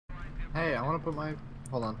Hey, I want to put my...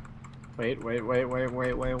 Hold on. Wait, go.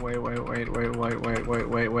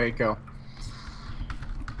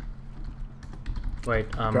 Wait,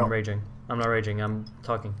 I'm Go. raging. I'm not raging, I'm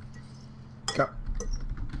talking. Go.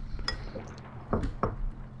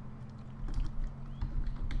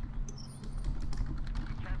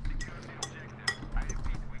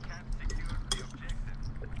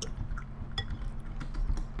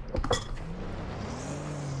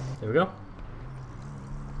 There we go.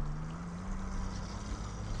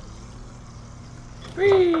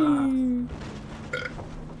 Whee!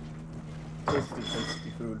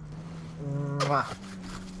 Tasty food. Mwah.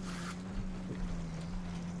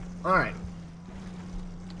 All right.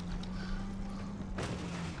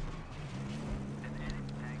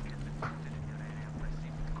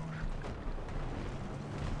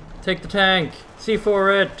 Take the tank!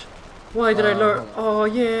 C4 it! Why did I learn? Oh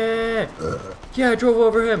yeah! Yeah, I drove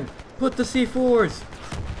over him! Put the C4s!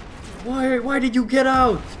 Why did you get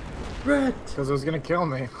out? Brett! Because it was gonna kill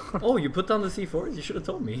me. Oh, you put down the C4s? You should have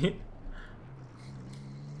told me.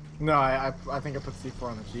 No, I think I put C4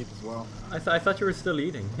 on the Jeep as well. I thought you were still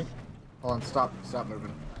eating. Hold on, stop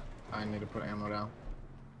moving. I need to put ammo down.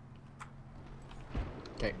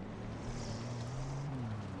 Okay.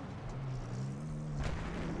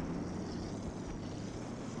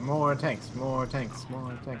 More tanks. Oh, a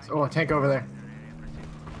tank over there.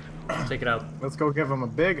 Take it out. Let's go give him a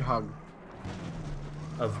big hug.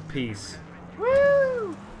 Of peace.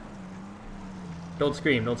 Woo! Don't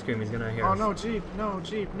scream, he's gonna hear us. Oh no, Jeep,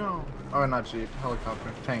 no. Oh, not Jeep,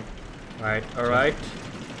 helicopter, tank. Alright.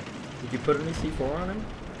 Did you put any C4 on him?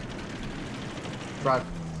 Drive.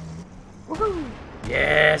 Woohoo!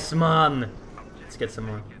 Yes, man! Let's get some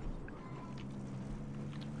more.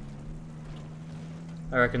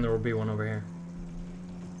 I reckon there will be one over here.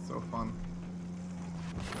 So fun.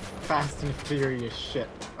 Fast and furious shit.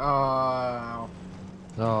 Oh.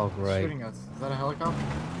 Oh, It's great. shooting us. Is that a helicopter?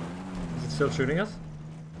 Is it still shooting us?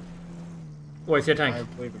 Oh, I see a tank. I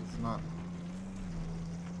believe it's not.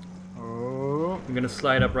 Oh. I'm gonna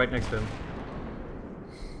slide up right next to him.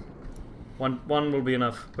 One will be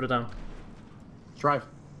enough. Put it down. Drive.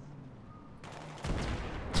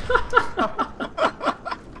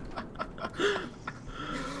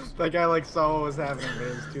 That guy like saw what was happening, but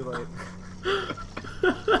it was too late.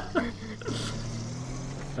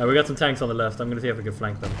 We got some tanks on the left. I'm gonna see if we can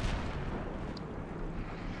flank them.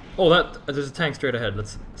 Oh, there's a tank straight ahead.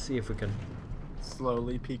 Let's see if we can.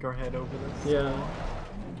 Slowly peek our head over this. Yeah.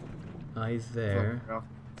 He's there. Oh,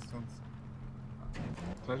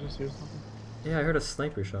 did I just hear something? Yeah, I heard a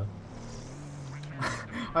sniper shot.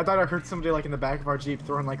 I thought I heard somebody like in the back of our Jeep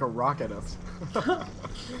throwing like a rock at us.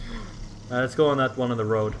 Let's go on that one on the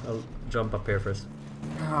road. I'll jump up here first.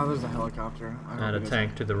 Oh, there's a helicopter. And a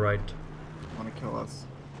tank to the right. Want to kill us?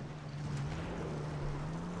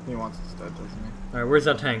 He wants us dead, doesn't he? Alright, where's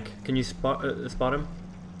that tank? Can you spot him?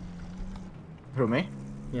 Who, me?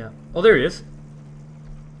 Yeah. Oh, there he is.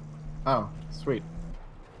 Oh, sweet.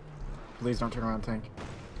 Please don't turn around, tank.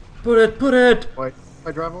 Put it! Wait,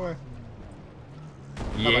 I drive away.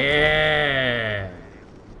 Yeah!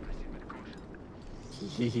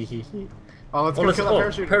 Oh, let's go kill that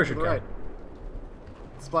parachute. Parachute guy. Right.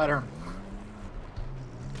 Splatter him.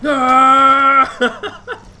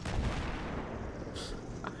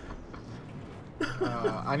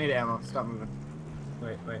 I need ammo. Stop moving.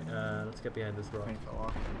 Wait, let's get behind this rock. Thing fell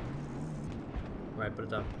off. Right, put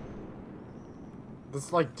it down.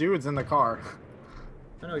 This like dude's in the car.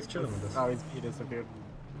 I know he's chilling with us. Oh, he disappeared.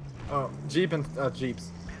 Oh, Jeep and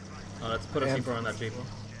Jeeps. Oh, let's put a And- C4 on that Jeep.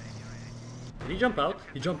 Did he jump out?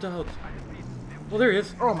 He jumped out. Oh, there he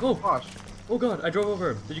is. Oh my gosh. Oh god, I drove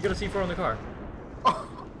over him. Did you get a C4 on the car? Oh,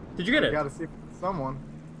 Did you get you it? gotta see someone.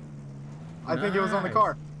 I think it was on the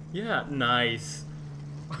car. Yeah, nice.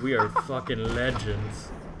 We are fucking legends.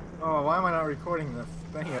 Oh, why am I not recording this?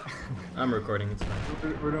 Dang it. I'm recording, it's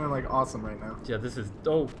fine. We're doing like awesome right now. Yeah, this is...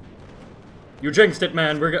 Oh. You jinxed it,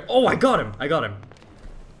 man. Oh, I got him.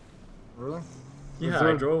 Really? Yeah, Is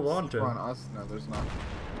there I drove onto on him. us? No, there's not.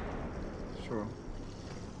 Sure.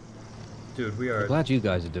 Dude, we are... I'm glad you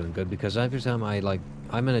guys are doing good because every time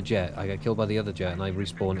I'm in a jet, I get killed by the other jet and I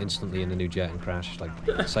respawn instantly in the new jet and crash. Like,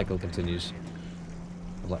 the cycle continues.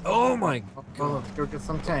 I'm like, oh my Oh, god. let's go get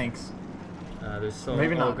some tanks. there's so...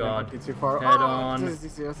 Maybe Oh, not. god. Maybe too far. Head oh, on.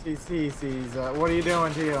 What are you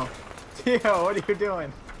doing, Teo? Teo, what are you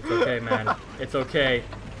doing? It's okay, man. It's okay.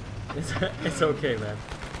 It's okay, man.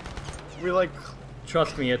 We like...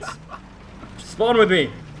 Trust me, it's... Spawn with me!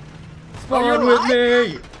 Spawn you're with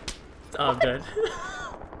alive? me! I'm dead.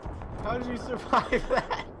 How did you survive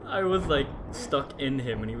that? I was like stuck in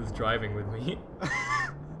him and he was driving with me.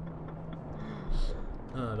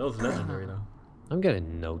 That was legendary though. I'm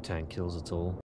getting no tank kills at all.